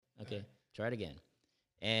Okay, try it again.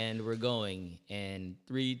 And we're going in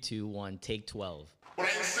 3, 2, 1, take 12.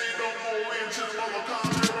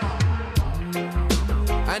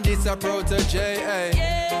 And it's a protege, eh?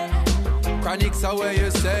 Yeah. Chronics are where you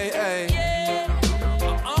say, eh? Yeah.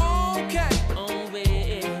 Okay. Oh,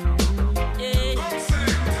 yeah. Yeah.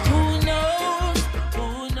 Who knows?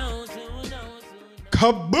 Who knows? Who knows?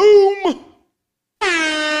 Kaboom!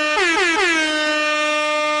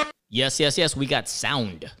 Yes, yes, yes. We got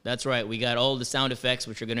sound. That's right. We got all the sound effects,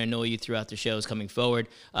 which are going to annoy you throughout the shows coming forward.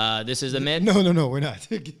 This is Amit. No, we're not.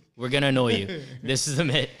 We're going to annoy you. This is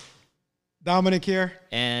Amit. Dominic here.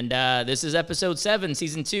 And this is episode 7,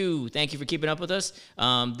 season 2. Thank you for keeping up with us.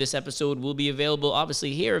 This episode will be available,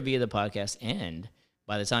 obviously, here via the podcast. And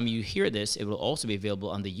by the time you hear this, it will also be available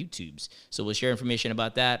on the YouTubes. So we'll share information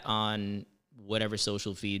about that on whatever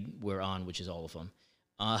social feed we're on, which is all of them.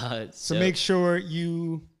 So make sure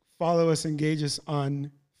you follow us, engage us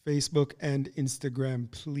on Facebook and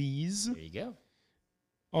Instagram, please. There you go.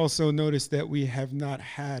 Also, notice that we have not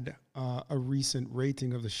had a recent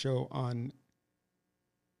rating of the show on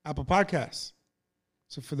Apple Podcasts.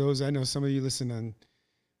 So for those, I know some of you listen on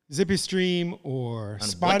Zippy Stream or On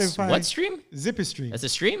Spotify. What stream? Zippy Stream. That's a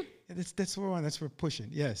stream? Yeah, that's what we're on. That's what we're pushing.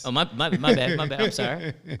 Yes. Oh, my bad. My bad.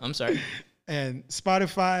 I'm sorry. And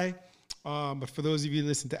Spotify. But for those of you who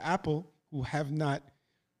listen to Apple who have not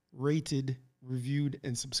rated, reviewed,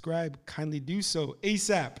 and subscribed, kindly do so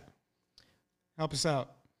ASAP. Help us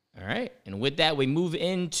out. All right. And with that, we move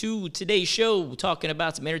into today's show, talking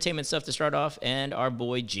about some entertainment stuff to start off, and our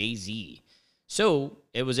boy Jay-Z. So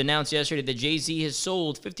it was announced yesterday that Jay-Z has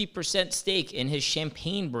sold 50% stake in his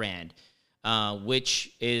champagne brand,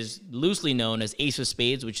 which is loosely known as Ace of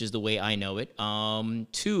Spades, which is the way I know it,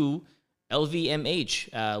 to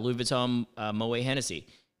LVMH, Louis Vuitton Moet Hennessy.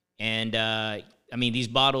 And I mean, these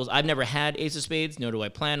bottles, I've never had Ace of Spades, nor do I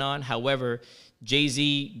plan on. However,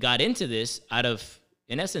 Jay-Z got into this out of,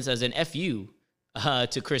 in essence, as an FU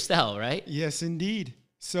to Cristal, right? Yes, indeed.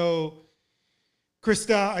 So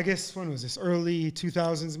Cristal, I guess, when was this? Early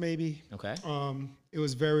 2000s, maybe. Okay. It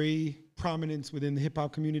was very prominent within the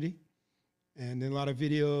hip-hop community and in a lot of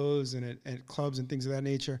videos and at clubs and things of that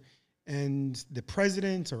nature. And the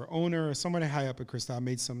president or owner or someone high up at Cristal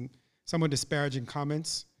made some somewhat disparaging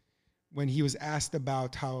comments when he was asked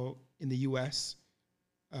about how in the U.S.,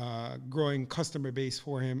 growing customer base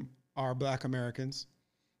for him are Black Americans.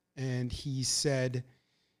 And he said,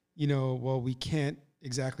 you know, well, we can't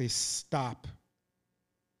exactly stop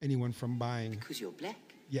anyone from buying. Because you're Black?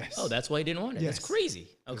 Yes. Oh, that's why he didn't want it. Yes. That's crazy.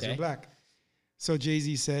 Because Okay. you're Black. So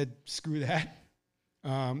Jay-Z said, screw that.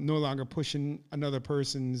 No longer pushing another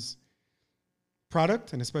person's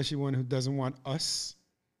product, and especially one who doesn't want us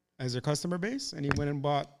as their customer base. And he went and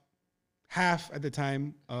bought half at the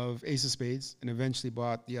time of Ace of Spades and eventually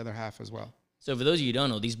bought the other half as well. So for those of you who don't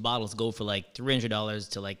know, these bottles go for like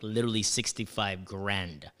 $300 to like literally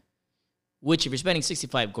 $65,000. Which, if you're spending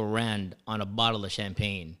 $65,000 on a bottle of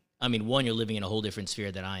champagne, I mean, one, you're living in a whole different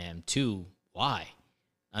sphere than I am. Two, why?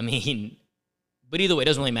 I mean, but either way, it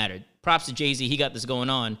doesn't really matter. Props to Jay-Z, he got this going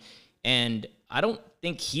on. And I don't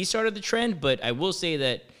think he started the trend, but I will say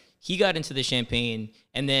that he got into the champagne,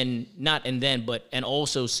 and then, and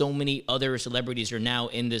also so many other celebrities are now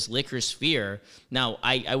in this liquor sphere. Now,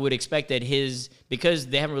 I would expect that because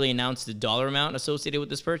they haven't really announced the dollar amount associated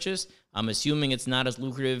with this purchase, I'm assuming it's not as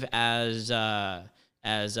lucrative as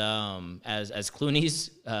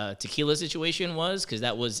Clooney's tequila situation was, because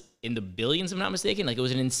that was in the billions, if I'm not mistaken. Like, it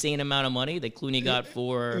was an insane amount of money that Clooney got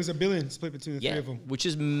for... It was $1 billion split between the three of them. Which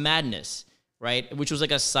is madness, right? Which was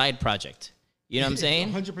like a side project. You know what I'm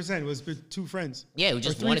saying? 100%. It was with two friends. Yeah, we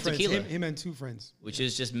just wanted friends. tequila. Him and two friends. Which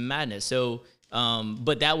is just madness. So,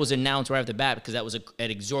 but that was announced right off the bat because that was an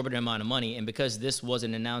exorbitant amount of money. And because this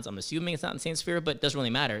wasn't announced, I'm assuming it's not in the same sphere, but it doesn't really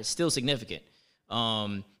matter. It's still significant.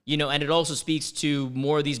 You know, and it also speaks to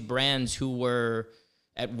more of these brands who were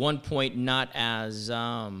at one point not as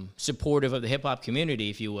supportive of the hip-hop community,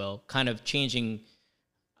 if you will, kind of changing,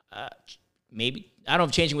 maybe... I don't know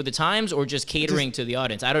if changing with the times or just catering to the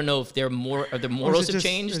audience. I don't know if the morals have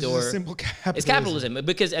changed or simple capitalism. It's capitalism.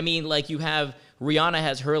 Because, I mean, like, you have Rihanna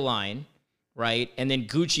has her line, right? And then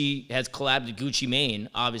Gucci has collabed with Gucci Mane,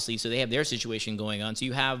 obviously, so they have their situation going on. So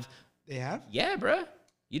you have... They have? Yeah, bruh.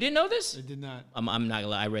 You didn't know this? I did not. I'm not gonna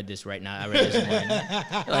lie. I read this right now. I read this morning.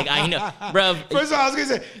 Like, I know, bro. First of all, I was gonna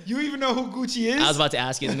say, you even know who Gucci is? I was about to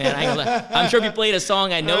ask you, man. I ain't gonna lie. I'm sure if you played a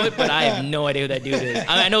song, I know it, but I have no idea who that dude is.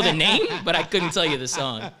 I know the name, but I couldn't tell you the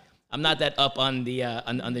song. I'm not that up on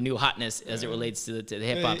the new hotness as it relates to the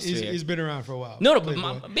hip hop sphere. He's been around for a while. No, but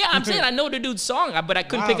I'm saying I know the dude's song, but I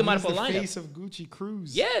couldn't pick him out of a lineup. He's the face of Gucci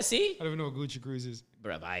Cruise. Yeah, see? I don't even know what Gucci Cruise is.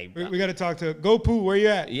 Bro, we got to talk to Gopu. Where you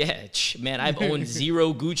at? Yeah, man, I've owned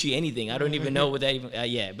zero Gucci anything. I don't even know what that even.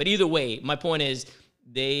 Yeah, but either way, my point is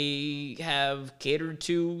they have catered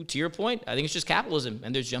to your point. I think it's just capitalism,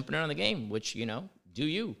 and they're jumping around the game, which do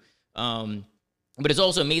you. But it's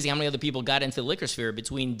also amazing how many other people got into the liquor sphere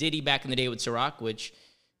between Diddy back in the day with Ciroc, which,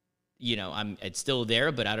 it's still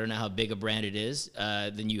there, but I don't know how big a brand it is.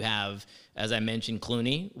 Then you have, as I mentioned,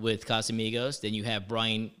 Clooney with Casamigos. Then you have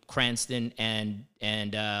Bryan Cranston and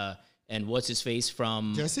what's his face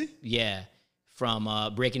from Jesse? Yeah,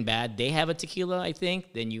 from Breaking Bad. They have a tequila, I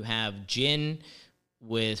think. Then you have gin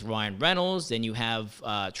with Ryan Reynolds. Then you have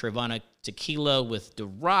Trevana tequila with The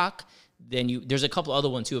Rock. Then there's a couple other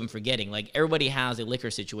ones too I'm forgetting. Like everybody has a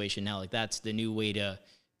liquor situation now. Like that's the new way to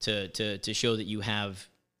show that you have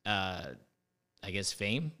I guess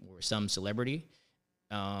fame or some celebrity.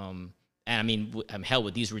 And I mean, hell,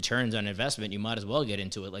 with these returns on investment, you might as well get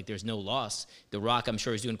into it. Like there's no loss. The Rock, I'm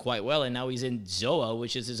sure, is doing quite well, and now he's in Zoa,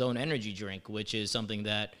 which is his own energy drink, which is something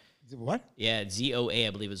that. What? Yeah, ZOA,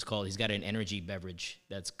 I believe it's called. He's got an energy beverage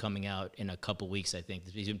that's coming out in a couple weeks, I think.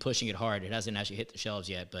 He's been pushing it hard. It hasn't actually hit the shelves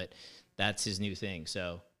yet, but that's his new thing.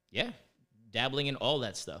 So, yeah, dabbling in all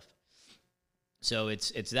that stuff. So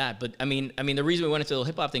it's that. But, I mean, the reason we went into the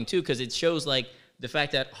hip-hop thing, too, because it shows, like, the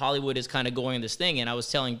fact that Hollywood is kind of going in this thing. And I was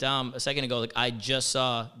telling Dom a second ago, like, I just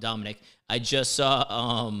saw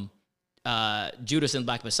Judas and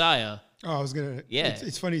Black Messiah. Oh, I was going to. Yeah.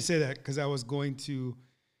 It's funny you say that because I was going to.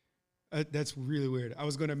 That's really weird. I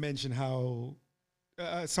was going to mention how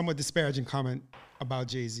somewhat disparaging comment about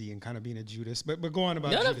Jay-Z and kind of being a Judas, but go on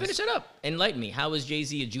about Judas. No, finish it up. Enlighten me. How is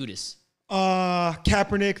Jay-Z a Judas?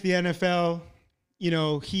 Kaepernick, the NFL,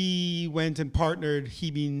 he went and partnered,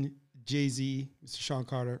 he being Jay-Z, Mr. Sean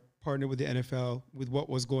Carter, partnered with the NFL with what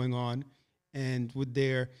was going on. And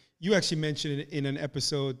you actually mentioned it in an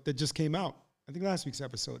episode that just came out, I think last week's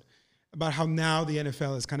episode, about how now the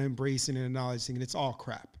NFL is kind of embracing and acknowledging and it's all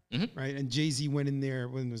crap, right? And Jay-Z went in there,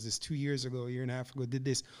 when was this, 2 years ago, a year and a half ago, did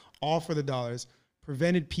this all for the dollars,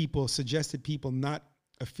 suggested people not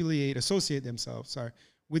associate themselves,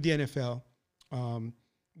 with the NFL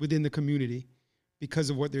within the community because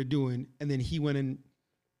of what they're doing. And then he went and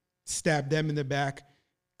stabbed them in the back,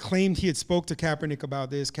 claimed he had spoke to Kaepernick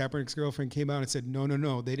about this. Kaepernick's girlfriend came out and said,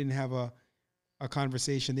 no, they didn't have a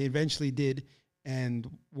conversation. They eventually did. And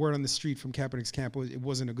word on the street from Kaepernick's camp was it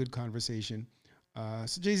wasn't a good conversation.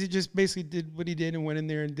 So Jay-Z just basically did what he did and went in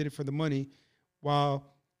there and did it for the money while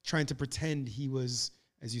trying to pretend he was,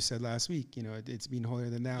 as you said last week, it's being holier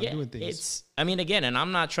than thou doing things. Again, and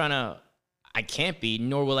I'm not I can't be,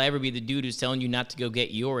 nor will I ever be the dude who's telling you not to go get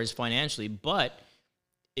yours financially, but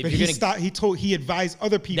he advised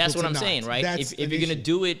other people. That's what I'm saying, right? If you're going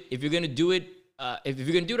to do it out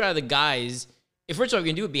of the guise, if first of all, if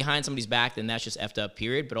you're going to do it behind somebody's back, then that's just effed up,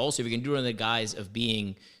 period. But also, if you're going to do it in the guise of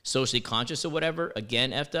being socially conscious or whatever,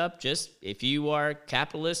 again, effed up. Just if you are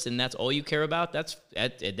capitalist and that's all you care about, that's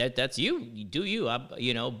you. You do you,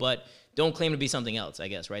 but don't claim to be something else, I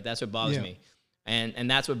guess, right? That's what bothers me.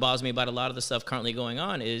 And that's what bothers me about a lot of the stuff currently going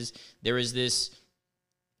on is there is this,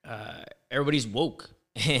 everybody's woke.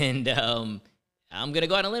 And I'm going to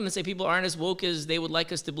go out on a limb and say people aren't as woke as they would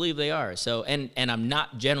like us to believe they are. So, and I'm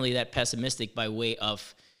not generally that pessimistic by way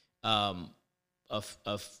of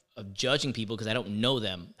judging people because I don't know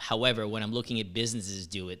them. However, when I'm looking at businesses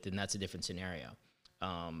do it, then that's a different scenario.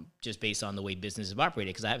 Just based on the way businesses have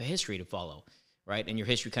operated, because I have a history to follow, right? And your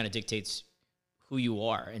history kind of dictates who you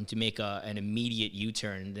are, and to make an immediate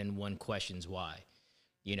U-turn, then one questions why.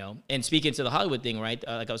 And speaking to the Hollywood thing, right?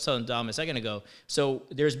 Like I was telling Dom a second ago. So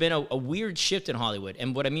there's been a weird shift in Hollywood.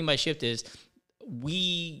 And what I mean by shift is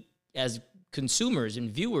we as consumers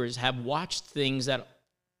and viewers have watched things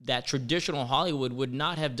that traditional Hollywood would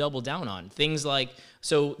not have doubled down on. Things like,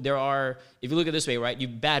 so there are, if you look at it this way, right?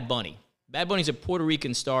 You've Bad Bunny. Bad Bunny's a Puerto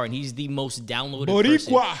Rican star, and he's the most downloaded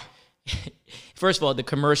Boricua person. First of all, the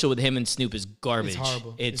commercial with him and Snoop is garbage. It's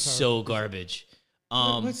horrible. It's so garbage.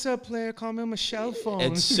 What's up, player? Call me on my cell phone.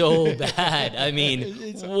 It's so bad. I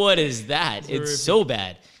mean, what is that? It's so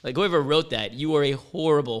bad. Like, whoever wrote that, you are a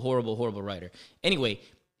horrible, horrible, horrible writer. Anyway,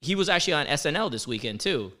 he was actually on SNL this weekend,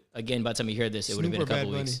 too. Again, by the time you hear this, it would have been a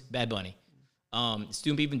couple weeks. Bad Bunny.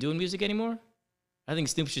 Snoop even doing music anymore? I think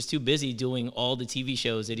Snoop's just too busy doing all the TV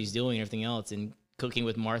shows that he's doing and everything else and cooking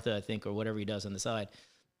with Martha, I think, or whatever he does on the side.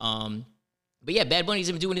 But yeah, Bad Bunny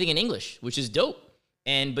doesn't even do anything in English, which is dope.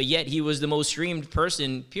 But yet he was the most streamed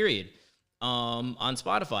person, period. on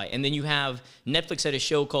Spotify. And then you have Netflix had a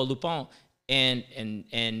show called Lupin, and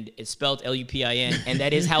it's spelled Lupin, and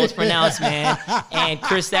that is how it's pronounced, man. And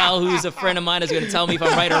Cristal, who's a friend of mine, is going to tell me if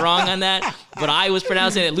I'm right or wrong on that. But I was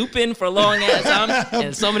pronouncing it Lupin for a long ass time,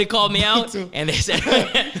 and somebody called me out, and they said,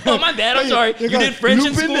 "Oh, my bad, I'm sorry. You did French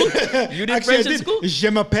in school? You did French in school?" Je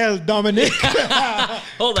m'appelle Dominique.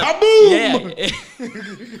 Hold up. Kaboom!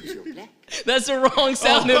 Yeah. That's the wrong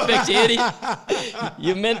sound effect, you idiot.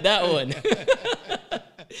 You meant that one.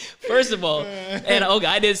 First of all, and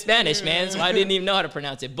I did Spanish, man, so I didn't even know how to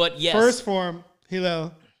pronounce it. But yes. First form,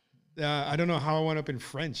 Hillel. I don't know how I went up in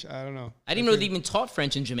French. I don't know. I didn't know they even taught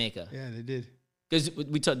French in Jamaica. Yeah, they did. Because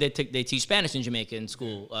they teach Spanish in Jamaica in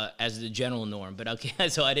school as the general norm. But okay,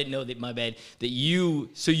 so I didn't know that, my bad, that you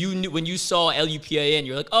knew when you saw Lupin,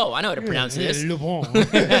 you're like, oh, I know how to pronounce this. Le bon.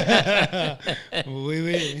 Oui,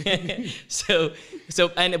 oui. So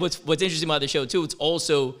and what's interesting about the show too, it's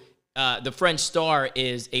also the French star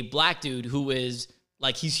is a black dude who is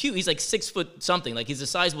like, he's huge. He's like 6 foot something. Like he's a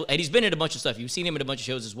sizable, and he's been in a bunch of stuff. You've seen him in a bunch of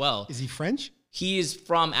shows as well. Is he French? He is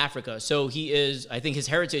from Africa, so he is. I think his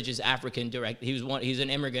heritage is African. Direct. He's an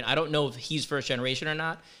immigrant. I don't know if he's first generation or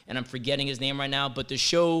not, and I'm forgetting his name right now. But the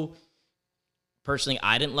show, personally,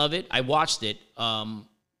 I didn't love it. I watched it,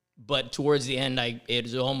 but towards the end, it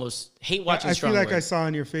was almost hate watching. I feel like I saw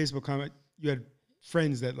in your Facebook comment you had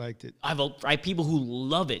friends that liked it. I have people who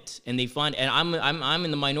love it, and they find, and I'm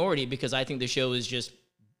in the minority because I think the show is just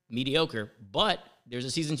mediocre. But there's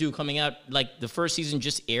a season 2 coming out. Like the first season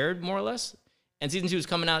just aired more or less. And season 2 is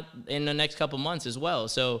coming out in the next couple months as well.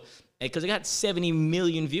 So, because it got 70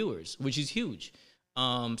 million viewers, which is huge.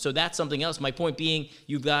 So that's something else. My point being,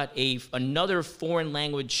 you've got another foreign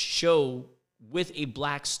language show with a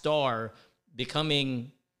black star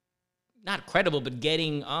becoming not credible, but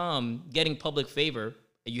getting public favor.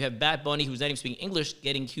 You have Bad Bunny, who's not even speaking English,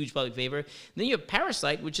 getting huge public favor. And then you have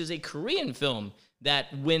Parasite, which is a Korean film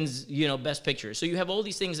that wins, Best Picture. So you have all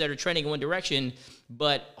these things that are trending in one direction,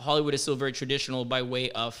 but Hollywood is still very traditional by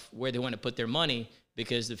way of where they want to put their money,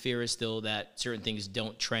 because the fear is still that certain things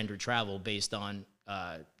don't trend or travel based on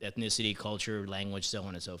ethnicity, culture, language, so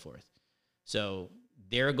on and so forth. So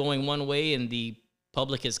they're going one way, and the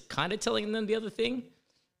public is kind of telling them the other thing.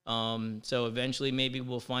 So eventually maybe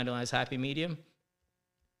we'll find a nice happy medium.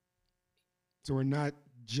 So we're not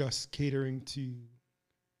just catering to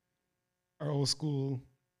our old school.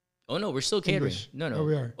 Oh no, we're still catering. English. No. Oh,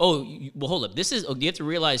 we are. Oh, well, hold up. You have to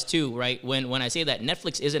realize too, right? When I say that,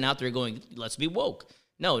 Netflix isn't out there going, let's be woke.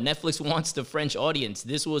 No, Netflix wants the French audience.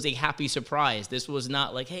 This was a happy surprise. This was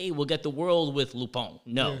not like, hey, we'll get the world with Lupin.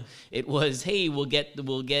 No, It was, hey, we'll get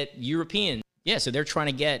European. Yeah, so they're trying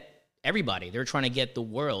to get everybody. They're trying to get the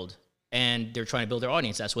world, and they're trying to build their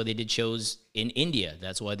audience. That's why they did shows in India.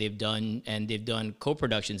 That's why they've done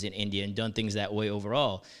co-productions in India and done things that way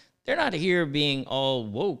overall. They're not here being all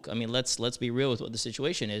woke. I mean, let's be real with what the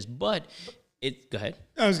situation is. But go ahead.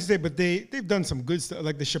 I was gonna say, but they've done some good stuff,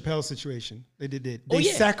 like the Chappelle situation. They did it. They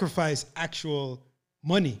sacrificed actual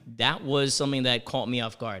money. That was something that caught me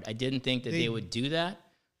off guard. I didn't think that they would do that.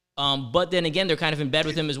 But then again, they're kind of in bed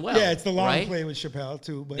with him as well. Yeah, it's the long right? play with Chappelle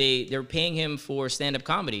too. But they're paying him for stand-up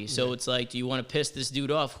comedy. So it's like, do you want to piss this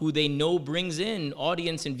dude off, who they know brings in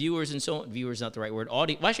audience and viewers and so on? Viewers, not the right word.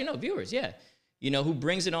 Audience. Well, actually, no, viewers. Yeah. Who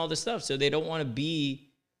brings in all this stuff. So they don't want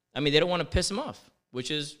to piss him off, which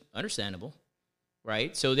is understandable,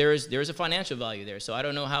 right? So there's a financial value there. So I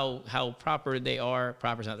don't know how proper they are.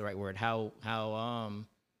 Proper is not the right word. How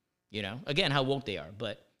woke they are.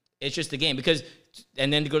 But it's just the game.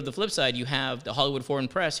 And then to go to the flip side, you have the Hollywood Foreign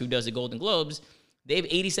Press, who does the Golden Globes. They have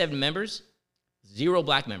 87 members, 0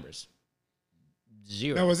 black members.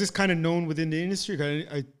 0. Now, was this kind of known within the industry?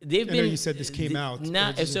 I know you said this came out.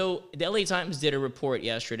 So the LA Times did a report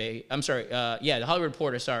yesterday. I'm sorry. The Hollywood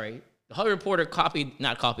Reporter, sorry. The Hollywood Reporter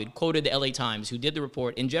quoted the LA Times, who did the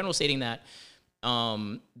report, in general stating that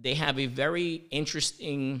they have a very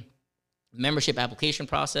interesting membership application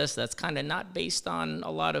process that's kind of not based on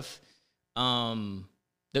a lot of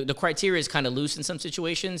the criteria is kind of loose in some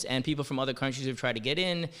situations, and people from other countries have tried to get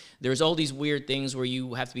in. There's all these weird things where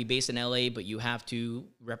you have to be based in LA, but you have to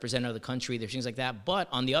represent another country. There's things like that. But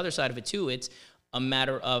on the other side of it too, it's a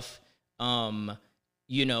matter of, but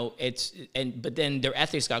then their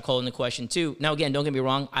ethics got called into question too. Now, again, don't get me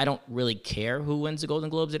wrong. I don't really care who wins the Golden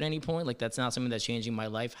Globes at any point. Like, that's not something that's changing my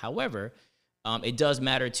life. However, it does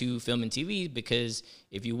matter to film and TV, because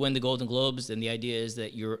if you win the Golden Globes, then the idea is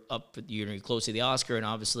that you're close to the Oscar, and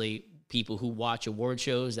obviously people who watch award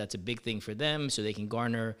shows, that's a big thing for them, so they can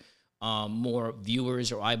garner more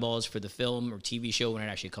viewers or eyeballs for the film or TV show when it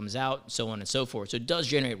actually comes out, so on and so forth. So it does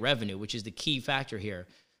generate revenue, which is the key factor here.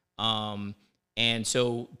 And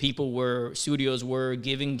so studios were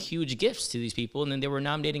giving huge gifts to these people, and then they were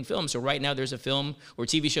nominating films. So right now there's a film or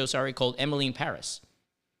TV show, called Emily in Paris.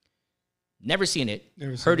 Never seen it.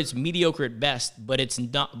 Heard it's mediocre at best, but it's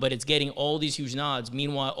not. But it's getting all these huge nods.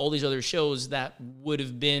 Meanwhile, all these other shows that would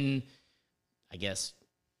have been, I guess,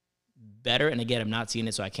 better. And again, I'm not seeing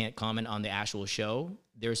it, so I can't comment on the actual show.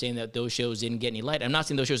 They're saying that those shows didn't get any light. I'm not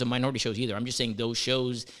saying those shows are minority shows either. I'm just saying those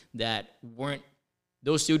shows that weren't,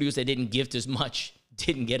 those studios that didn't gift as much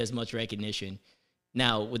didn't get as much recognition.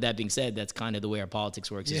 Now, with that being said, that's kind of the way our politics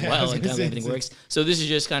works as well, and kind of everything works. So this is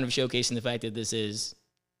just kind of showcasing the fact that this is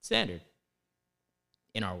standard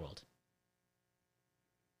in our world.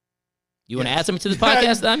 You want to add something to the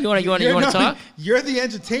podcast, Dom? You want to talk? You're the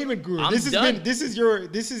entertainment guru. I'm done. This is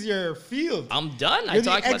your field. I'm done. You're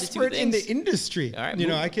the expert in the industry. All right,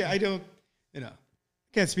 I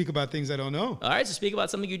can't speak about things I don't know. All right, so speak about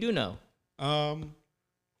something you do know.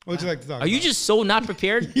 What would you like to talk about? Are you just so not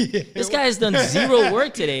prepared? Yeah. This guy has done zero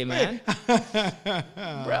work today, man.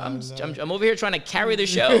 Bro, I'm over here trying to carry the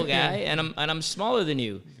show, guy, and I'm smaller than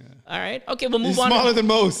you. Yeah. All right, okay, we'll move on. Smaller than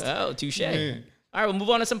most. Oh, touche. Yeah. All right, we'll move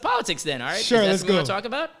on to some politics then. All right, sure, let's go. You want to talk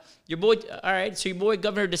about your boy? All right, so your boy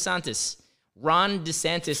Governor DeSantis, Ron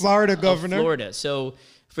DeSantis, Florida governor. Florida. So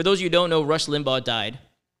for those of you who don't know, Rush Limbaugh died.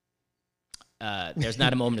 There's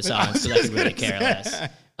not a moment of silence because I could really care less.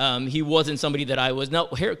 He wasn't somebody that I was. No,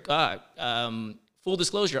 here, full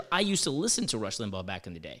disclosure, I used to listen to Rush Limbaugh back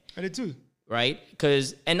in the day. I did too. Right?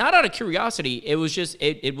 And not out of curiosity, it was just,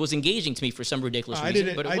 it was engaging to me for some ridiculous reason. I did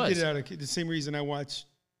it out of the same reason I watch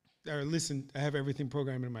or listen. I have everything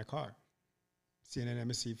programmed in my car. CNN,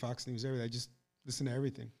 MSC, Fox News, everything. I just listen to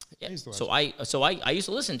everything. Yeah. I used to watch I used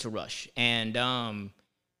to listen to Rush, and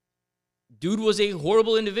dude was a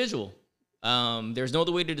horrible individual. There's no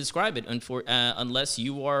other way to describe it unless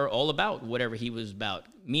you are all about whatever he was about.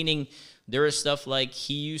 Meaning, there is stuff like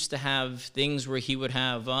he used to have things where he would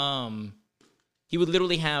have, he would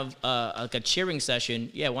literally have like a cheering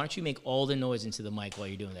session. Yeah, why don't you make all the noise into the mic while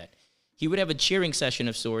you're doing that? He would have a cheering session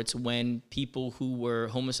of sorts when people who were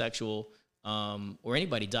homosexual or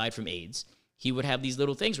anybody died from AIDS. He would have these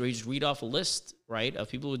little things where he'd just read off a list, right, of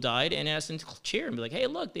people who died and ask them to cheer and be like, hey,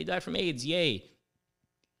 look, they died from AIDS, yay.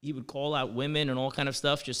 He would call out women and all kind of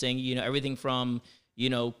stuff, just saying, everything from,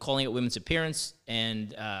 calling out women's appearance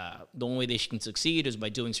and the only way they can succeed is by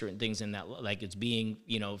doing certain things in that, like it's being,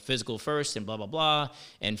 physical first and blah, blah, blah,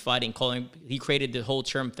 and he created the whole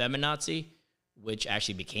term feminazi, which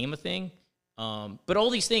actually became a thing. But all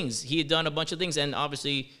these things, he had done a bunch of things, and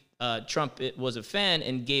obviously Trump was a fan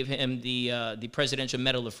and gave him the Presidential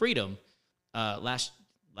Medal of Freedom last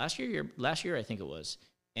year, I think it was.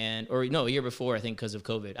 A year before, I think, because of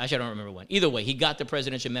COVID. Actually, I don't remember when. Either way, he got the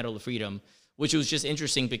Presidential Medal of Freedom, which was just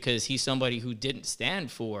interesting because he's somebody who didn't stand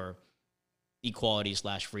for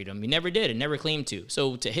equality/freedom. He never did and never claimed to.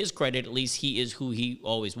 So to his credit, at least he is who he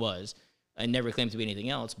always was and never claimed to be anything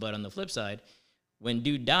else. But on the flip side, when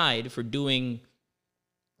dude died for doing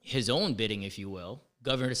his own bidding, if you will,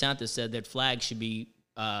 Governor DeSantis said that flags should be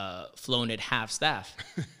flown at half staff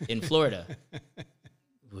in Florida,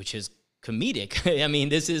 which is comedic. I mean,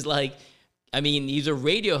 this is like, he's a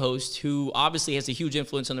radio host who obviously has a huge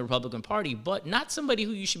influence on the Republican Party, but not somebody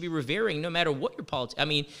who you should be revering no matter what your politics.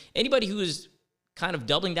 Anybody who is kind of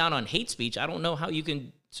doubling down on hate speech, I don't know how you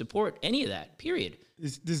can support any of that, period.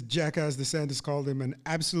 This jackass DeSantis called him an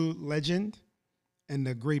absolute legend and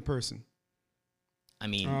a great person.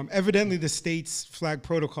 Evidently the state's flag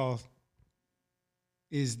protocol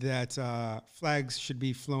is that flags should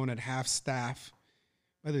be flown at half staff.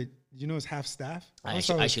 By the way, did you know it's half staff? I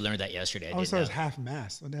actually learned that yesterday. I always thought it was half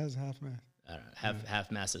mast. What the hell is half mast? I don't know.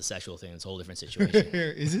 Half mast is a sexual thing. It's a whole different situation.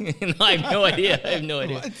 Is it? No, I have no idea.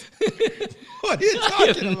 What are you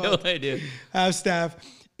talking about? No idea. Half staff.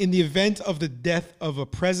 In the event of the death of a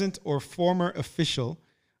present or former official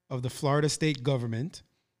of the Florida state government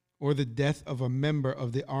or the death of a member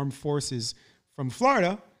of the armed forces from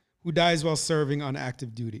Florida who dies while serving on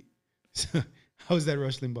active duty. How is that,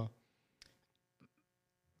 Rush Limbaugh?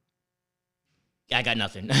 I got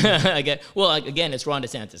nothing. Again, it's Ron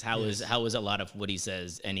DeSantis. How is a lot of what he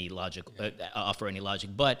says any logical, offer any logic?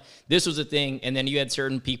 But this was a thing, and then you had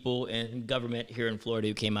certain people in government here in Florida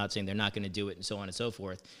who came out saying they're not going to do it, and so on and so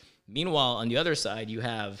forth. Meanwhile, on the other side,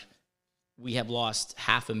 we have lost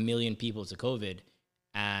 500,000 people to COVID,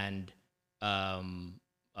 and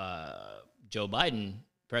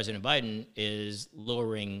President Biden is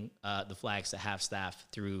lowering the flags to half staff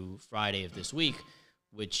through Friday of this week,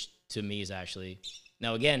 which to me is actually,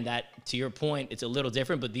 now again, that to your point, it's a little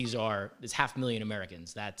different, but there's 500,000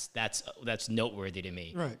 Americans. That's noteworthy to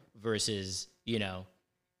me. Right. Versus,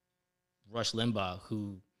 Rush Limbaugh,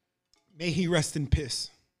 who... May he rest in piss.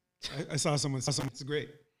 I saw someone. It's great.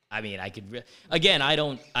 I mean, I could... Again, I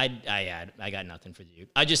got nothing for you.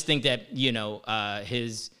 I just think that, you know,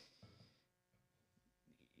 he's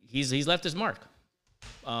left his mark.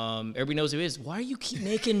 Everybody knows who he is. Why do you keep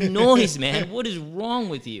making noise, man? What is wrong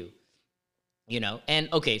with you? You know, and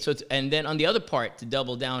okay, so and then on the other part, to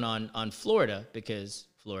double down on Florida, because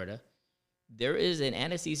Florida, there is an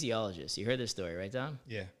anesthesiologist. You heard this story, right, Tom?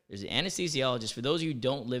 Yeah. There's an anesthesiologist. For those of you who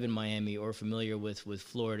don't live in Miami or familiar with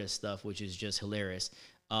Florida stuff, which is just hilarious,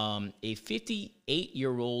 a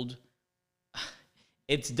 58-year-old,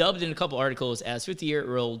 it's dubbed in a couple articles as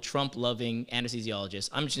 58-year-old Trump-loving anesthesiologist.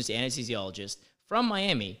 I'm just going to say anesthesiologist from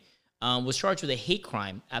Miami, was charged with a hate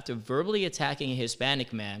crime after verbally attacking a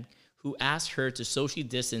Hispanic man who asked her to socially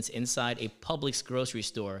distance inside a Publix grocery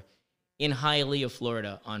store in Hialeah,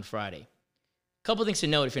 Florida on Friday. Couple things to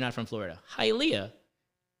note if you're not from Florida. Hialeah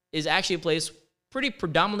is actually a place pretty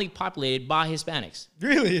predominantly populated by Hispanics.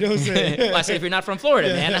 Really? You don't say. Well, I said if you're not from Florida,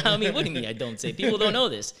 man. I mean, what do you mean I don't say? People don't know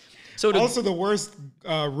this. So also the worst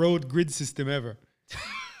road grid system ever.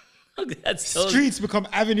 That's Streets become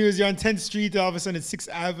avenues. You're on 10th Street, all of a sudden it's 6th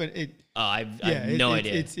Ave. I have no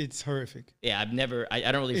idea. It's horrific. Yeah, I've never,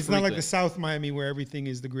 I don't really It's not like the South Miami where everything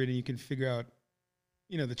is the grid and you can figure out,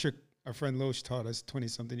 you know, the trick our friend Loesch taught us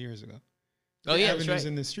 20-something years ago. Oh, yeah, avenues that's right.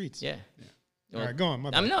 in the streets. Yeah. All right, go on.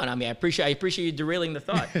 I'm not. I mean, I appreciate you derailing the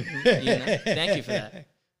thought. You know? Thank you for that.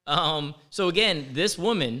 So again, this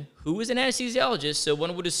woman, who is an anesthesiologist, so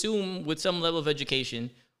one would assume with some level of education,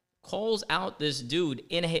 calls out this dude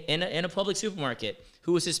in a public supermarket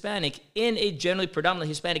who is Hispanic in a generally predominantly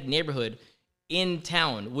Hispanic neighborhood in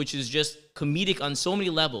town, which is just comedic on so many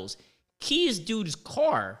levels. Keys dude's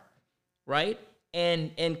car, right?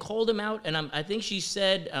 And called him out. And I think she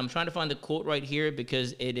said, I'm trying to find the quote right here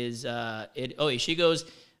because it is, she goes,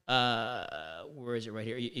 where is it right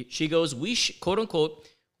here? She goes, quote unquote,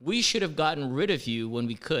 we should have gotten rid of you when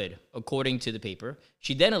we could, according to the paper.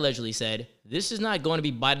 She then allegedly said, this is not going to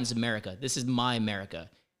be Biden's America. This is my America.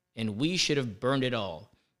 And we should have burned it all.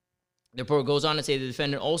 The report goes on to say the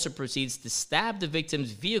defendant also proceeds to stab the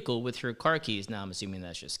victim's vehicle with her car keys. Now, I'm assuming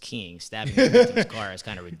that's just keying. Stabbing the victim's car is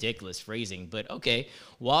kind of ridiculous phrasing, but okay.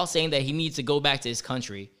 While saying that he needs to go back to his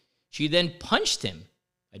country, she then punched him.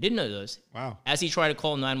 I didn't know this. Wow. As he tried to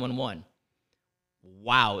call 911.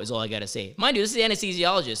 Wow is all I got to say. Mind you, this is an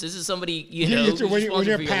anesthesiologist. This is somebody, who's responsible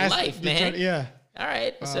for your life, man. Yeah. All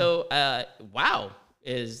right. Wow. So, wow.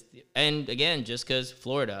 And again, just because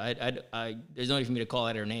Florida, there's no need for me to call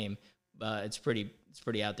out her name. It's pretty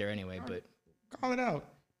out there anyway. But call it out.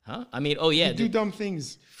 Huh? I mean, oh yeah, you do dumb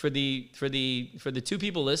things. For the 2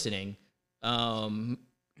 people listening,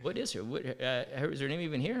 what is her? Is her name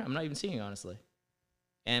even here? I'm not even seeing it, honestly.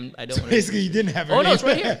 And I don't. So basically, you didn't have her. Oh no, it's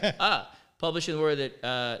right here. Publishing the word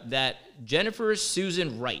that Jennifer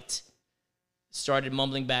Susan Wright started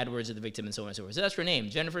mumbling bad words at the victim and so on and so forth. So that's her name,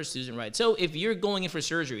 Jennifer Susan Wright. So if you're going in for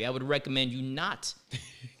surgery, I would recommend you not.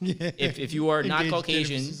 If you are not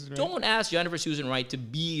Caucasian, don't ask Jennifer Susan Wright to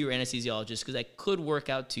be your anesthesiologist because that could work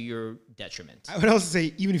out to your detriment. I would also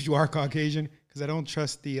say, even if you are Caucasian, because I don't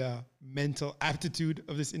trust the mental aptitude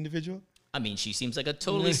of this individual. I mean, she seems like a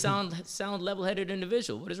totally sound, level-headed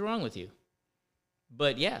individual. What is wrong with you?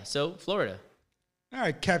 But yeah, so Florida. All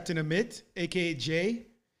right, Captain Amit, a.k.a. Jay.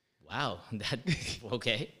 Wow,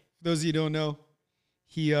 okay. For those of you who don't know,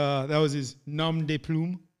 that was his nom de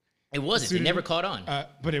plume. It wasn't. It never caught on.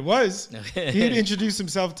 But it was. He'd introduce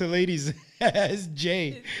himself to ladies as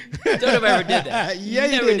Jay. Don't know if I ever did that. Yeah,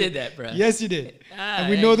 you never did that, bro. Yes, you did. And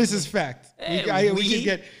we know this is fact. Hey, we can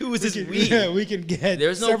get. Who was this we? We can get.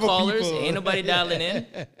 There's no callers. People. Ain't nobody dialing in.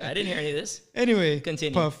 I didn't hear any of this. Anyway,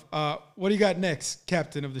 continue. Puff, what do you got next,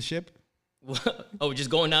 Captain of the ship? Oh, just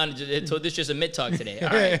going on. So this is just a mid talk today. All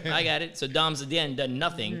right, I got it. So Dom's again done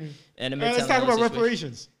nothing. And let's talk about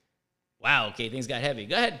reparations. Wow. Okay, things got heavy.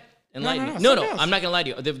 Go ahead. Enlighten me. No. I'm not gonna lie to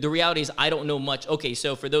you. The reality is I don't know much. Okay,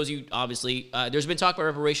 so for those of you, obviously, there's been talk about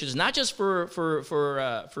reparations, not just for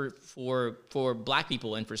Black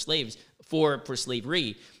people and for slaves, for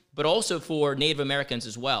slavery, but also for Native Americans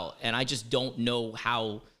as well. And I just don't know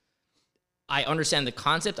how. I understand the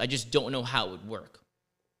concept. I just don't know how it would work.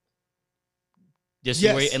 Just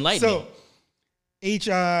enlighten me. So,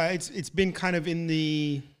 it's been kind of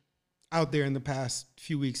out there in the past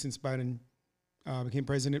few weeks since Biden became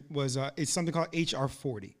president. It's something called HR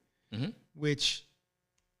 40, which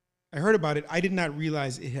I heard about it. I did not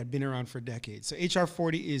realize it had been around for decades. So HR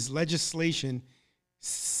 40 is legislation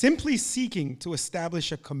simply seeking to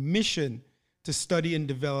establish a commission to study and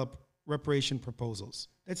develop reparation proposals.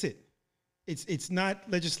 That's it. It's not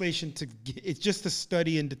legislation it's just a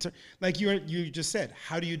study and like you just said,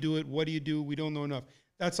 how do you do it? What do you do? We don't know enough.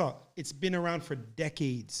 That's all. It's been around for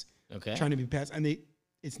decades, trying to be passed, and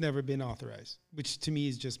it's never been authorized, which to me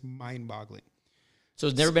is just mind-boggling. So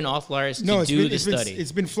it's never been authorized to do the study.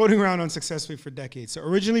 It's been floating around unsuccessfully for decades. So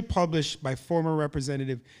originally published by former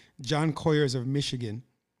Representative John Coyers of Michigan,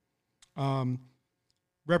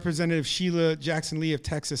 Representative Sheila Jackson Lee of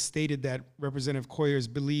Texas stated that Representative Coyers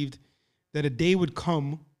believed that a day would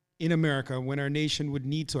come in America when our nation would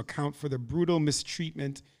need to account for the brutal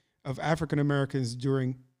mistreatment of African Americans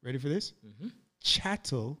during, ready for this?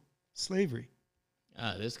 Chattel slavery.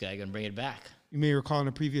 This guy gonna bring it back. You may recall in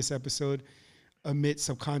a previous episode, Amit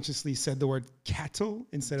subconsciously said the word cattle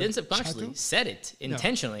instead Didn't of subconsciously, chattel. said it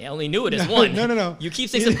intentionally. I only knew it as one. No. You keep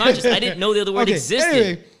saying subconscious. I didn't know the other word existed.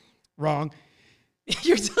 Anyway, wrong.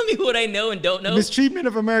 You're telling me what I know and don't know? Mistreatment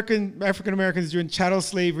of African Americans during chattel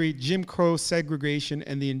slavery, Jim Crow segregation,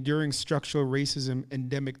 and the enduring structural racism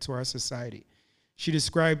endemic to our society. She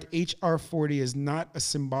described H.R. 40 as not a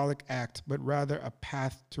symbolic act, but rather a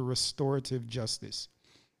path to restorative justice.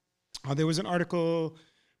 There was an article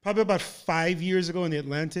probably about 5 years ago in The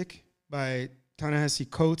Atlantic by Ta-Nehisi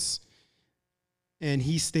Coatnes, and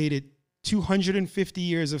he stated 250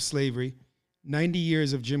 years of slavery, 90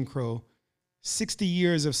 years of Jim Crow, 60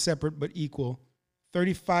 years of separate but equal,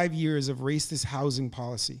 35 years of racist housing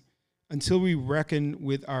policy. Until we reckon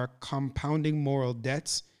with our compounding moral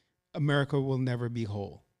debts, America will never be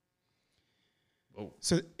whole. Whoa.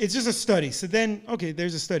 So it's just a study. So then, okay,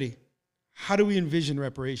 there's a study. How do we envision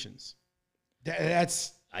reparations?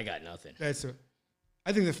 I got nothing.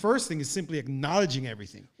 I think the first thing is simply acknowledging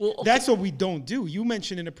everything. Well, okay. That's what we don't do. You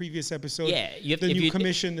mentioned in a previous episode, the new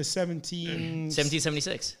commission, the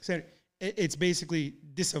 1776. It's basically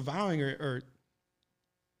disavowing or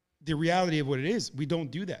the reality of what it is. We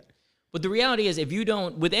don't do that. But the reality is, if you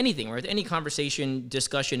don't, with anything, or with any conversation,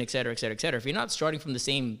 discussion, et cetera, if you're not starting from the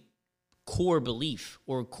same core belief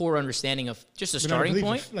or core understanding of just a starting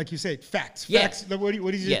point. Like you said, facts. Facts. What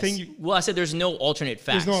is your thing? Well, I said there's no alternate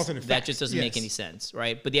facts. There's no alternate facts. That just doesn't make any sense,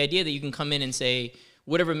 right? But the idea that you can come in and say,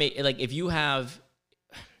 whatever, like if you have...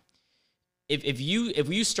 If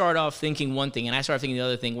you start off thinking one thing and I start thinking the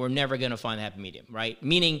other thing, we're never going to find the happy medium, right?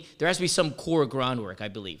 Meaning there has to be some core groundwork, I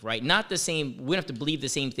believe, right? Not the same. We don't have to believe the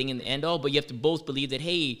same thing in the end all, but you have to both believe that,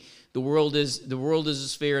 hey, the world is a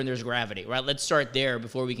sphere and there's gravity, right? Let's start there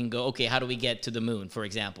before we can go, okay, how do we get to the moon, for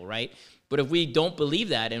example, right? But if we don't believe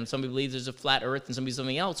that, and somebody believes there's a flat Earth and somebody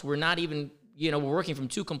something else, we're not even, we're working from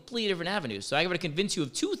two completely different avenues. So I got to convince you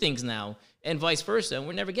of two things now, and vice versa, and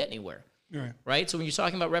we're never getting anywhere. Right. So when you're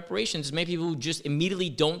talking about reparations, many people just immediately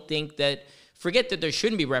don't think that, forget that there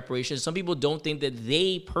shouldn't be reparations. Some people don't think that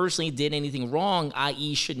they personally did anything wrong,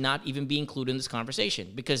 i.e. should not even be included in this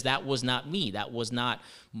conversation, because that was not me. That was not,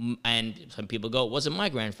 and some people go, it wasn't my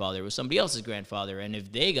grandfather. It was somebody else's grandfather. And if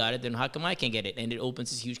they got it, then how come I can't get it? And it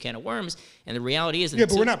opens this huge can of worms. And the reality is... but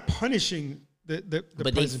we're not punishing but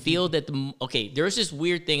they feel that there's this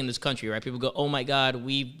weird thing in this country, right? People go, oh my God,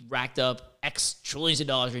 we've racked up X trillions of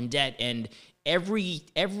dollars in debt, and every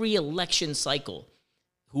election cycle,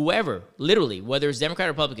 whoever, literally, whether it's Democrat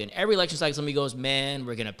or Republican, every election cycle, somebody goes, man,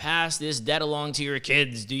 we're gonna pass this debt along to your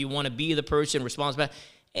kids. Do you want to be the person responsible?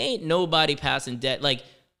 Ain't nobody passing debt. Like,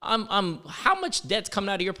 how much debt's coming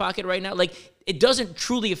out of your pocket right now? Like, it doesn't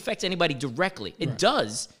truly affect anybody directly. It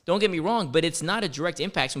does. Don't get me wrong, but it's not a direct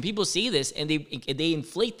impact. So when people see this and they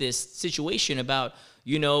inflate this situation about,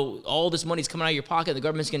 all this money's coming out of your pocket, the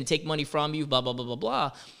government's going to take money from you, blah, blah, blah, blah,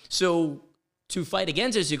 blah. So to fight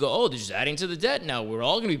against this, you go, oh, they're just adding to the debt now. We're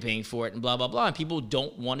all going to be paying for it and blah, blah, blah. And people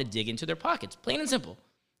don't want to dig into their pockets, plain and simple.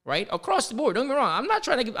 Right? Across the board. Don't get me wrong. I'm not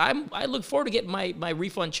trying to I look forward to getting my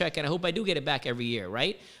refund check, and I hope I do get it back every year,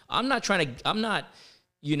 right? I'm not,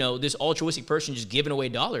 this altruistic person just giving away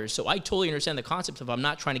dollars. So I totally understand the concept of I'm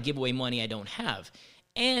not trying to give away money I don't have.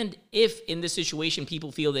 And if in this situation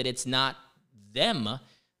people feel that it's not them,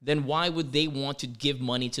 then why would they want to give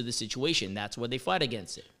money to the situation? That's why they fight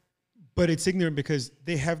against it. But it's ignorant because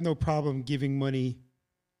they have no problem giving money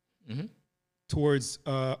towards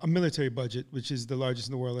a military budget, which is the largest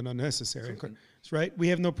in the world and unnecessary. Right? We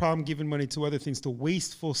have no problem giving money to other things, to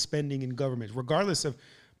wasteful spending in government, regardless of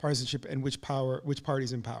partisanship and which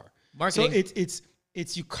party's in power. Marketing. So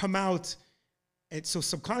it's you come out, and so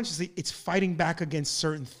subconsciously it's fighting back against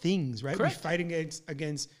certain things, right? Correct. We're fighting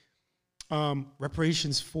against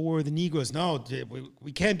reparations for the Negroes. No,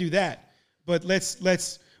 we can't do that. But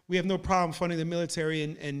we have no problem funding the military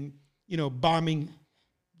and bombing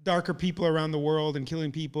darker people around the world and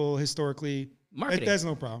killing people historically. Marketing. That's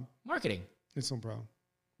no problem. Marketing. It's no problem.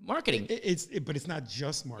 Marketing. But it's not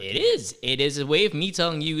just marketing. It is. It is a way of me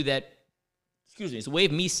telling you that, it's a way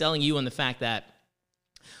of me selling you on the fact that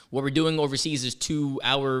what we're doing overseas is to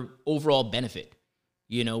our overall benefit.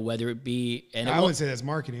 You know, whether it be... And I wouldn't say that's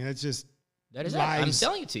marketing. That's just that is lies. I'm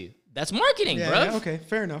selling it to you. That's marketing, bro. Yeah, okay,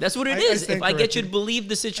 fair enough. That's what it is. If I get you to believe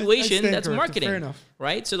the situation, that's corrected. marketing. Fair enough.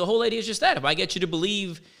 Right? So the whole idea is just that. If I get you to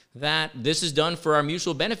believe that this is done for our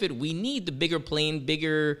mutual benefit, we need the bigger plane,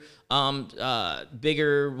 bigger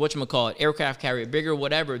whatchamacallit, aircraft carrier, bigger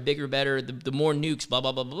whatever, bigger, better, the more nukes, blah,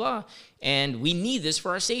 blah, blah, blah, blah. And we need this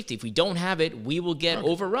for our safety. If we don't have it, we will get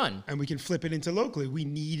overrun. And we can flip it into locally. We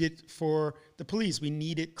need it for the police. We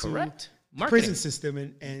need it to the prison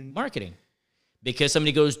system and marketing. Because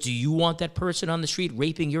somebody goes, do you want that person on the street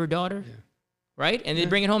raping your daughter? Yeah. Right? And they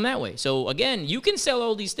bring it home that way. So again, you can sell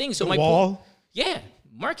all these things. So my wall.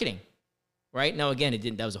 Marketing. Right? Now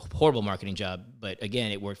again, that was a horrible marketing job, but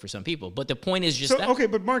again, it worked for some people. But the point is just okay,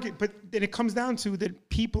 but then it comes down to that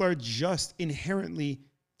people are just inherently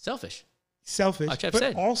selfish.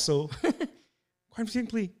 But also quite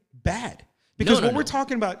simply bad. Because what we're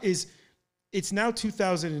talking about is it's now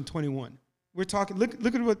 2021. We're talking look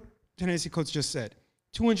at what Ta-Nehisi Coatnes just said,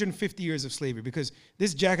 250 years of slavery, because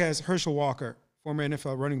this jackass Herschel Walker, former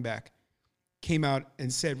NFL running back, came out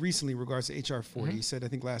and said recently in regards to HR 40, he said, I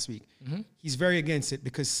think last week, he's very against it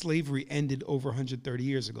because slavery ended over 130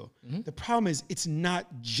 years ago. The problem is it's not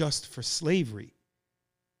just for slavery.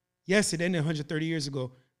 Yes, it ended 130 years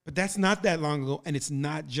ago, but that's not that long ago, and it's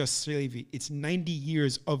not just slavery. It's 90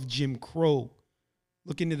 years of Jim Crow.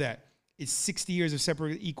 Look into that. It's 60 years of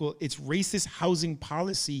separate equal. It's racist housing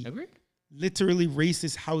policy. Agreed. Literally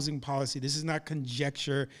racist housing policy. This is not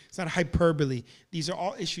conjecture. It's not hyperbole. These are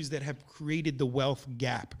all issues that have created the wealth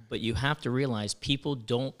gap. But you have to realize people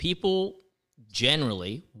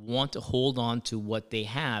generally want to hold on to what they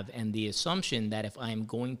have, and the assumption that if I'm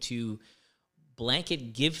going to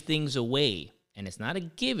blanket give things away, and it's not a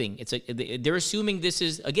giving, they're assuming this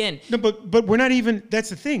is, again. No, but we're not even,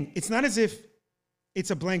 that's the thing. It's not as if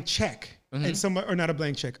it's a blank check and or not a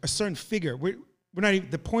blank check, a certain figure. We're not even,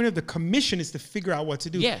 the point of the commission is to figure out what to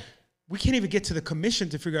do. Yeah. We can't even get to the commission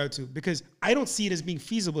to figure out because I don't see it as being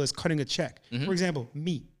feasible as cutting a check. For example,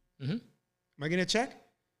 me. Am I getting a check?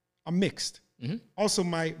 I'm mixed. Also,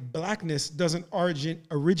 my blackness doesn't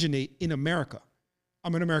originate in America.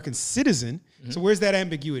 I'm an American citizen. So where's that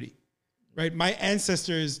ambiguity? Right? My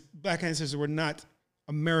black ancestors were not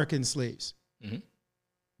American slaves.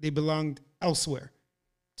 They belonged elsewhere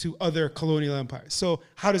to other colonial empires. So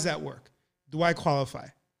how does that work? Do I qualify?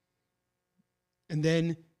 And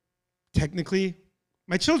then technically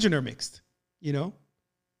my children are mixed, you know?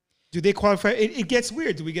 Do they qualify? It gets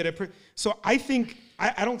weird. Do we get so I think,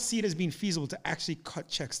 I don't see it as being feasible to actually cut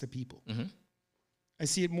checks to people. I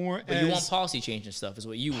see it more but as... you want policy change and stuff is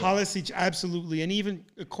what you want. Policy, absolutely. And even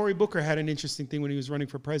Cory Booker had an interesting thing when he was running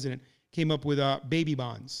for president, came up with baby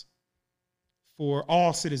bonds for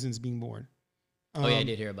all citizens being born. I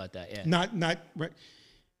did hear about that, yeah. Not right.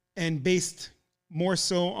 And based more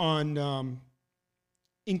so on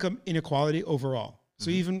income inequality overall. So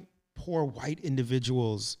even poor white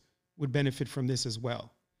individuals would benefit from this as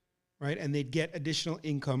well, right? And they'd get additional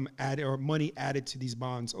income added or money added to these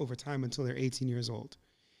bonds over time until they're 18 years old.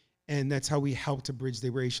 And that's how we help to bridge the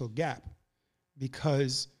racial gap.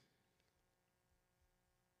 Because,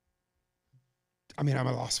 I mean, I'm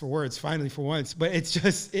at a loss for words, finally, for once. But it's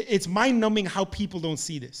just, it's mind-numbing how people don't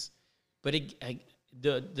see this. But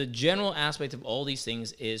the general aspect of all these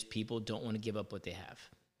things is people don't want to give up what they have,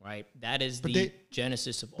 right? That is the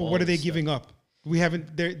genesis of all. But what are they giving up? We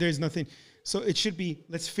haven't, there's nothing. So it should be,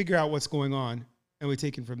 let's figure out what's going on, and we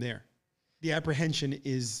take it from there. The apprehension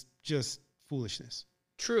is just foolishness.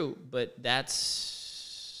 True, but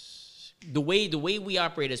that's the way we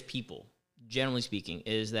operate as people, generally speaking,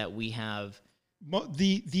 is that we have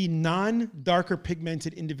the non-darker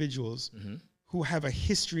pigmented individuals who have a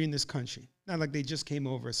history in this country, not like they just came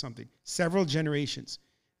over or something, several generations,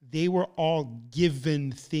 they were all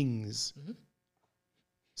given things.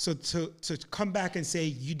 So to come back and say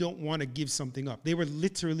you don't want to give something up, they were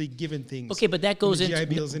literally given things. Okay, but that goes into GI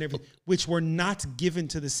Bills and everything, which were not given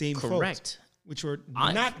to the same folks, which were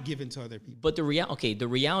not given to other people. But the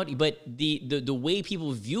reality, but the way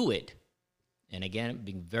people view it, and again,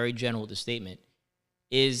 being very general with the statement,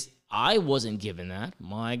 is I wasn't given that.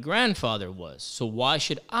 My grandfather was. So why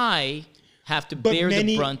should I have to bear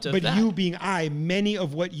the brunt of that? But you being a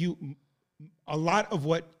lot of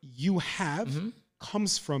what you have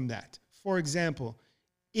comes from that. For example,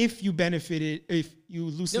 if you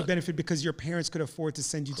loosely benefit because your parents could afford to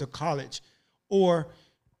send you to college or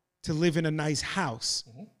to live in a nice house,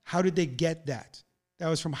 how did they get that? That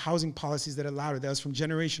was from housing policies that allowed it. That was from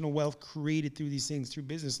generational wealth created through these things, through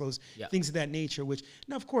business loans, things of that nature, which,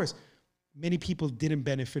 now, of course, many people didn't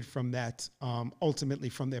benefit from that ultimately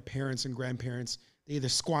from their parents and grandparents. They either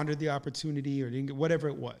squandered the opportunity or didn't get whatever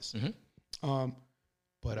it was.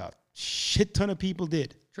 But a shit ton of people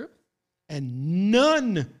did. True. And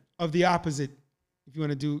none of the opposite, if you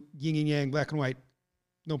want to do yin and yang, black and white,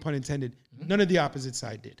 no pun intended, none of the opposite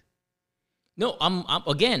side did. No, I'm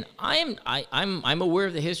aware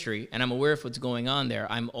of the history and I'm aware of what's going on there.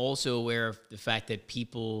 I'm also aware of the fact that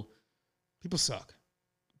people suck.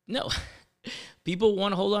 No, people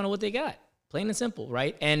want to hold on to what they got, plain and simple,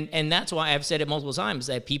 right? And that's why I've said it multiple times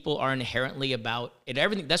that people are inherently about it.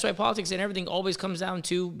 Everything. That's why politics and everything always comes down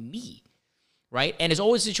to me, right? And it's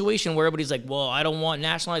always a situation where everybody's like, well, I don't want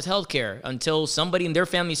nationalized health care until somebody in their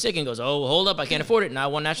family's sick and goes, oh, hold up, I can't afford it. Now I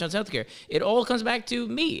want nationalized health care. It all comes back to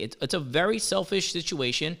me. It's a very selfish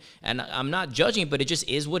situation, and I'm not judging, but it just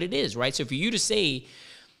is what it is, right? So for you to say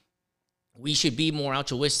we should be more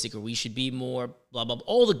altruistic or we should be more blah, blah, blah,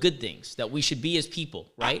 all the good things that we should be as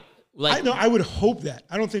people, right? Like, I would hope that.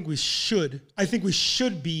 I don't think we should. I think we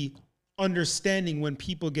should be understanding when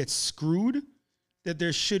people get screwed that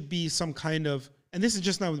there should be some kind of, and this is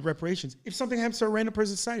just not with reparations. If something happens to a random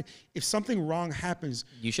person's society, if something wrong happens,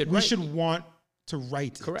 we should want to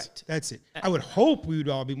right it. Correct. That's it. I would hope we would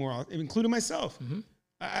all be more, including myself.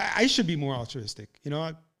 I should be more altruistic. You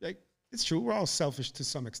know, it's true. We're all selfish to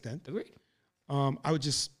some extent. Agreed. I would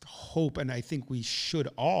just hope, and I think we should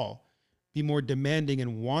all be more demanding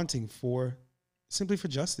and wanting simply for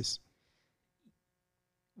justice.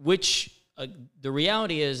 Which the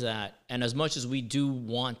reality is that, and as much as we do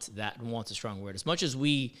want that, and want's a strong word, as much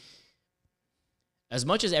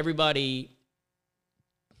as everybody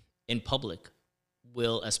in public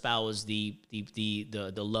will espouse the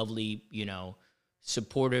lovely,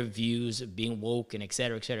 supportive views of being woke and et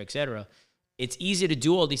cetera, et cetera, et cetera, it's easy to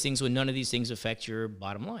do all these things when none of these things affect your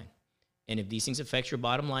bottom line. And if these things affect your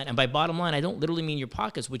bottom line, and by bottom line, I don't literally mean your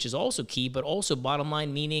pockets, which is also key, but also bottom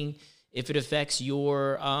line meaning if it affects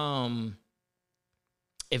your,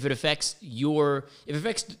 the fact,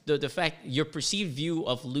 your perceived view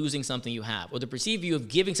of losing something you have, or the perceived view of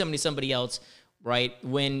giving something to somebody else, right?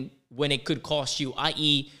 When it could cost you,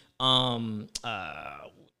 i.e.,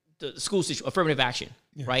 the school situation, affirmative action,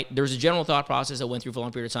 right? There was a general thought process that went through for a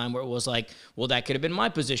long period of time where it was like, well, that could have been my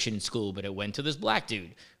position in school, but it went to this black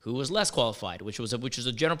dude who was less qualified, which was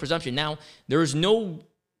a general presumption. Now, there is no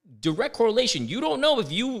direct correlation. You don't know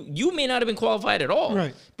if you may not have been qualified at all,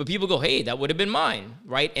 right? But people go, hey, that would have been mine,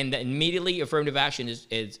 right? And then immediately affirmative action is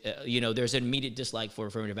there's an immediate dislike for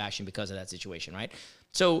affirmative action because of that situation, right?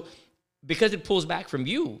 So because it pulls back from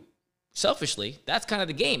you, selfishly, that's kind of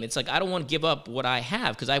the game. It's like, I don't want to give up what I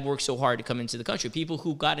have because I've worked so hard to come into the country. People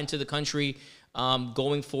who got into the country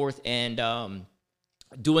going forth and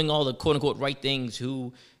doing all the quote-unquote right things,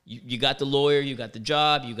 who you got the lawyer, you got the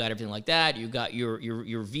job, you got everything like that, you got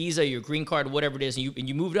your visa, your green card, whatever it is, and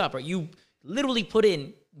you moved up, right? You literally put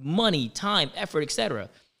in money, time, effort, etc.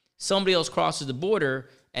 Somebody else crosses the border,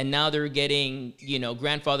 and now they're getting,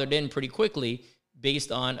 grandfathered in pretty quickly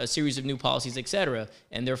based on a series of new policies, et cetera,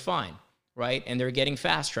 and they're fine, right? And they're getting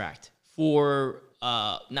fast-tracked for,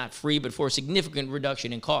 not free, but for a significant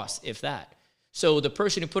reduction in cost, if that. So the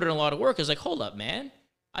person who put in a lot of work is like, hold up, man.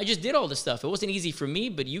 I just did all this stuff. It wasn't easy for me,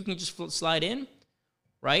 but you can just slide in,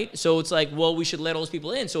 right? So it's like, well, we should let all those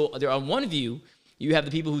people in. So there, on one view, you have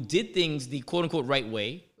the people who did things the quote-unquote right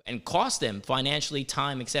way, and cost them financially,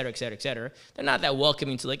 time, et cetera, et cetera, et cetera. They're not that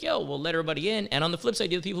welcoming to like, yo, we'll let everybody in. And on the flip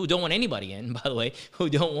side, you have people who don't want anybody in, by the way, who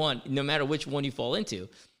don't want, no matter which one you fall into.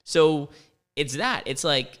 So it's that. It's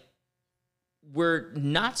like, we're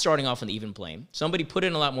not starting off on the even plane. Somebody put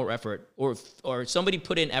in a lot more effort, or somebody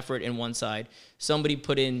put in effort in one side, somebody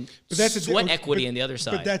put in sweat equity in the other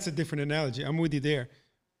side. But that's a different analogy. I'm with you there.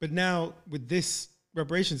 But now with this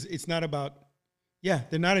reparations, it's not about, they're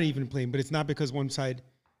not an even plane, but it's not because one side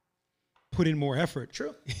put in more effort.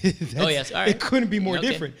 True. Oh, yes. All right. It couldn't be more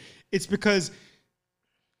different. It's because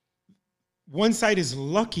one side is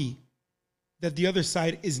lucky that the other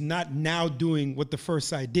side is not now doing what the first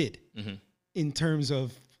side did in terms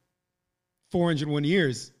of 401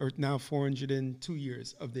 years, or now 402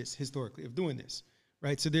 years of this, historically, of doing this,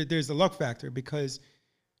 right? So there's a luck factor because,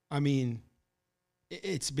 I mean,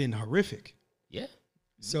 it's been horrific. Yeah.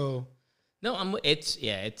 So... No, it's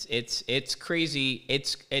crazy.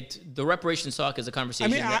 It's the reparations talk is a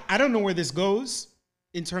conversation. I mean, I don't know where this goes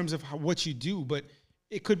in terms of what you do, but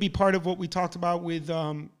it could be part of what we talked about with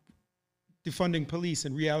defunding police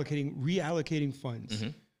and reallocating funds,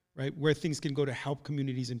 right? Where things can go to help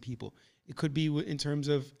communities and people. It could be in terms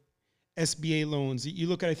of SBA loans. You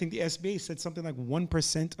look at, I think the SBA said something like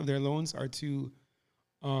 1% of their loans are to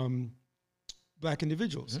Black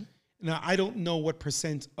individuals. Now, I don't know what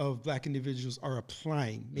percent of Black individuals are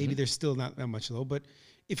applying. Maybe they're still not that much low, but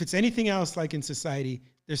if it's anything else like in society,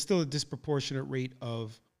 there's still a disproportionate rate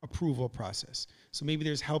of approval process. So maybe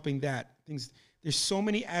there's helping that. There's so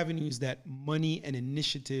many avenues that money and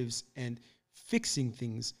initiatives and fixing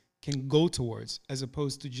things can go towards, as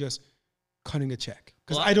opposed to just cutting a check.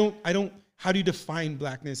 Because I don't, how do you define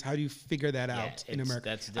Blackness? How do you figure that out in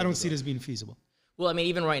America? I don't see it as being feasible. Well, I mean,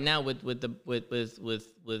 even right now with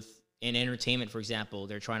in entertainment, for example,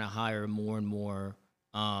 they're trying to hire more and more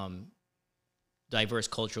diverse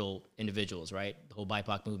cultural individuals, right? The whole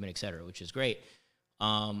BIPOC movement, et cetera, which is great.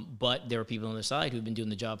 But there are people on the side who've been doing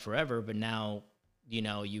the job forever, but now, you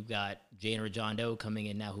know, you've got Jane or John Doe coming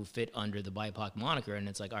in now who fit under the BIPOC moniker, and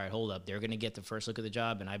it's like, all right, hold up. They're going to get the first look at the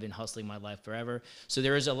job, and I've been hustling my life forever. So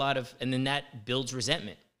there is a lot of, and then that builds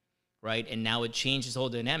resentment, right? And now it changes the whole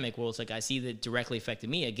dynamic. Well, it's like, I see that directly affected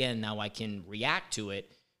me. Again, now I can react to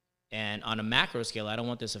it. And on a macro scale, I don't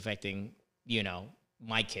want this affecting, you know,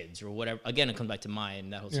 my kids or whatever. Again, it comes back to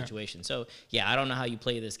and that whole situation. So, yeah, I don't know how you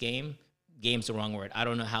play this game. Game's the wrong word. I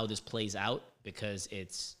don't know how this plays out because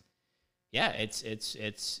it's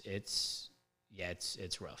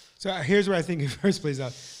rough. So here's where I think it first plays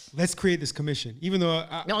out. Let's create this commission. Even though,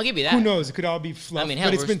 I'll give you that. Who knows? It could all be fluff. I mean,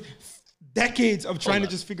 hell, but it's been decades of trying to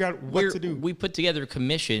just figure out what to do. We put together a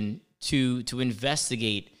commission to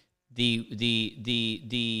investigate the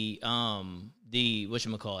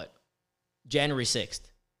whatchamacallit, January 6th.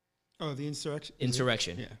 Oh, the insurrection?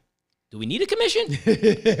 Insurrection. Yeah. Do we need a commission?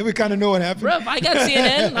 We kind of know what happened. Bro, I got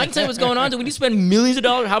CNN. I can tell you what's going on. Do we need to spend millions of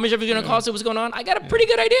dollars? How much ever it's going to cost? What's going on? I got a pretty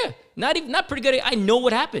good idea. Not pretty good. I know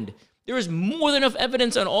what happened. There is more than enough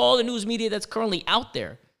evidence on all the news media that's currently out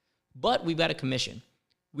there. But we've got a commission.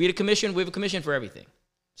 We have a commission for everything.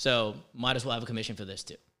 So might as well have a commission for this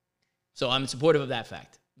too. So I'm supportive of that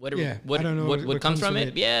fact. What comes from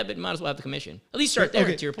it? Yeah, but might as well have the commission. At least start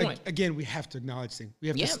there, to your point. Again, we have to acknowledge things. We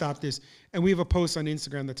have to stop this. And we have a post on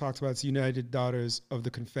Instagram that talks about United Daughters of the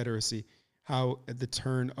Confederacy, how at the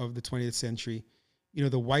turn of the 20th century, you know,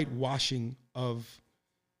 the whitewashing of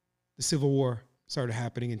the Civil War started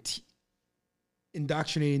happening and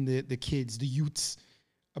indoctrinating the kids, the youths,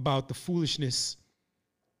 about the foolishness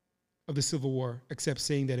of the Civil War, except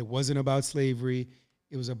saying that it wasn't about slavery.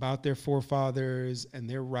 It was about their forefathers and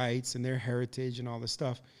their rights and their heritage and all this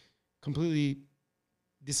stuff, completely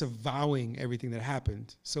disavowing everything that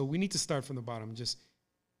happened. So we need to start from the bottom, just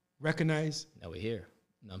recognize. Now we're here.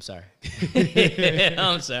 No, I'm sorry.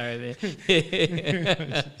 I'm sorry, man.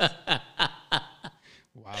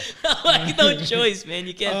 Wow. Like, no choice, man.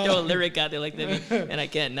 You can't throw a lyric out there like that, and I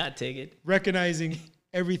can't not take it. Recognizing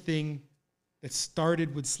everything that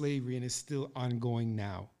started with slavery and is still ongoing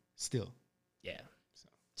now, still. Yeah.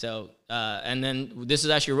 So, and then this is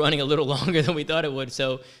actually running a little longer than we thought it would.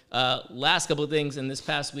 So, last couple of things. In this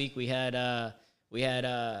past week, we had our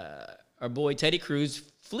boy Teddy Cruz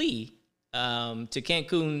flee to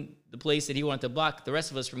Cancun, the place that he wanted to block the rest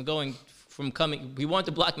of us from coming. He wanted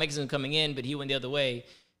to block Mexicans coming in, but he went the other way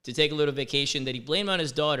to take a little vacation that he blamed on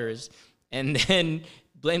his daughters and then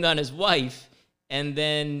blamed on his wife and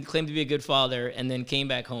then claimed to be a good father and then came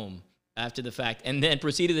back home after the fact and then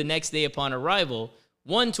proceeded the next day upon arrival.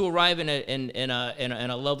 One, to arrive in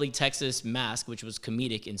a lovely Texas mask, which was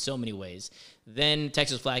comedic in so many ways. Then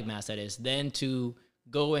Texas flag mask, that is. Then to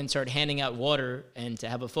go and start handing out water and to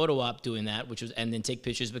have a photo op doing that, and then take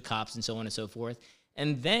pictures with cops and so on and so forth.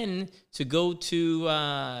 And then to go to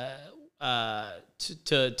go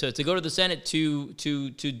to the Senate to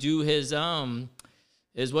do his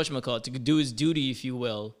whatchamacallit, to do his duty, if you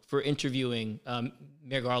will, for interviewing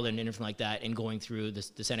Mayor Garland and everything like that, and going through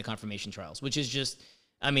the Senate confirmation trials, which is just,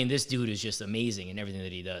 I mean, this dude is just amazing in everything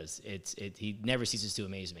that he does. He never ceases to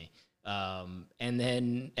amaze me. And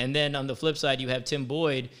then on the flip side, you have Tim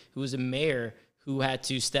Boyd, who was a mayor who had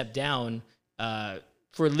to step down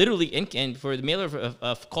for literally, and for the mayor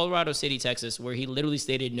of Colorado City, Texas, where he literally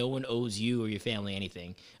stated no one owes you or your family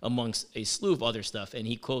anything, amongst a slew of other stuff. And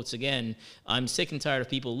he quotes again, "I'm sick and tired of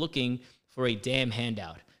people looking for a damn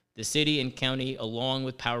handout. The city and county, along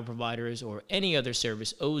with power providers or any other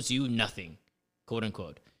service, owes you nothing," quote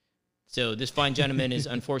unquote. So this fine gentleman is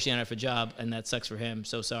unfortunately out of a job, and that sucks for him.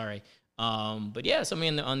 So sorry. But yeah,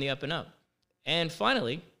 something on the up and up. And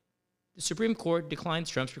finally, the Supreme Court declines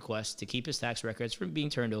Trump's request to keep his tax records from being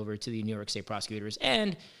turned over to the New York State prosecutors.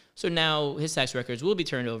 And so now his tax records will be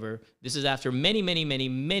turned over. This is after many, many, many,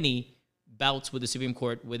 many bouts with the Supreme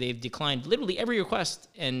Court where they've declined literally every request.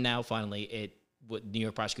 And now finally what New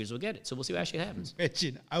York prosecutors will get it. So we'll see what actually happens.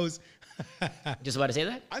 Imagine, I was Just about to say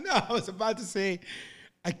that? I know. I was about to say,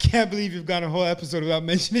 I can't believe you've gone a whole episode without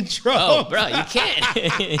mentioning Trump. Oh, bro, you can't.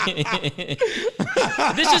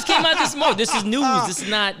 This just came out this morning. This is news. This is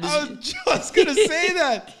not. I was just going to say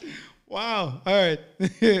that. Wow. All right.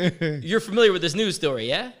 You're familiar with this news story,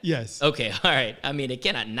 yeah? Yes. Okay. All right. I mean, it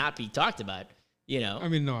cannot not be talked about. You know. I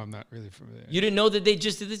mean, no, I'm not really familiar. You didn't know that they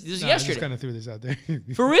just did this? This was yesterday. I just kind of threw this out there.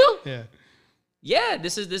 For real? Yeah. Yeah.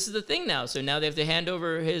 This is the thing now. So now they have to hand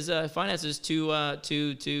over his finances to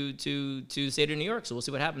the state of New York. So we'll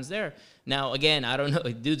see what happens there. Now, again, I don't know.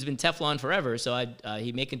 Dude's been Teflon forever, so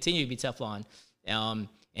he may continue to be Teflon, and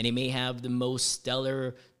he may have the most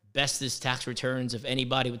stellar, bestest tax returns of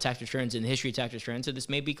anybody with tax returns in the history of tax returns. So this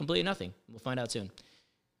may be completely nothing. We'll find out soon.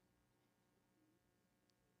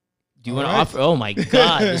 Do you want to offer? Oh my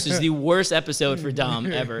God, this is the worst episode for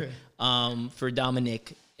Dom ever. For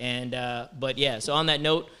Dominic, and but yeah. So on that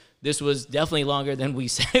note, this was definitely longer than we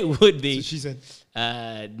said it would be. So she said,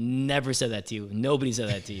 "Never said that to you. Nobody said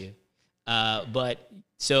that to you." But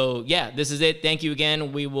so yeah, this is it. Thank you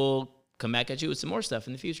again. We will come back at you with some more stuff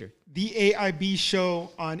in the future. The AIB Show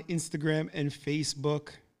on Instagram and Facebook.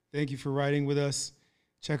 Thank you for riding with us.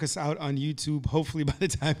 Check us out on YouTube. Hopefully, by the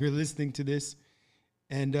time you're listening to this.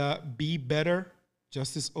 And be better,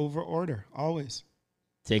 justice over order, always.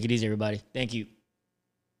 Take it easy, everybody. Thank you.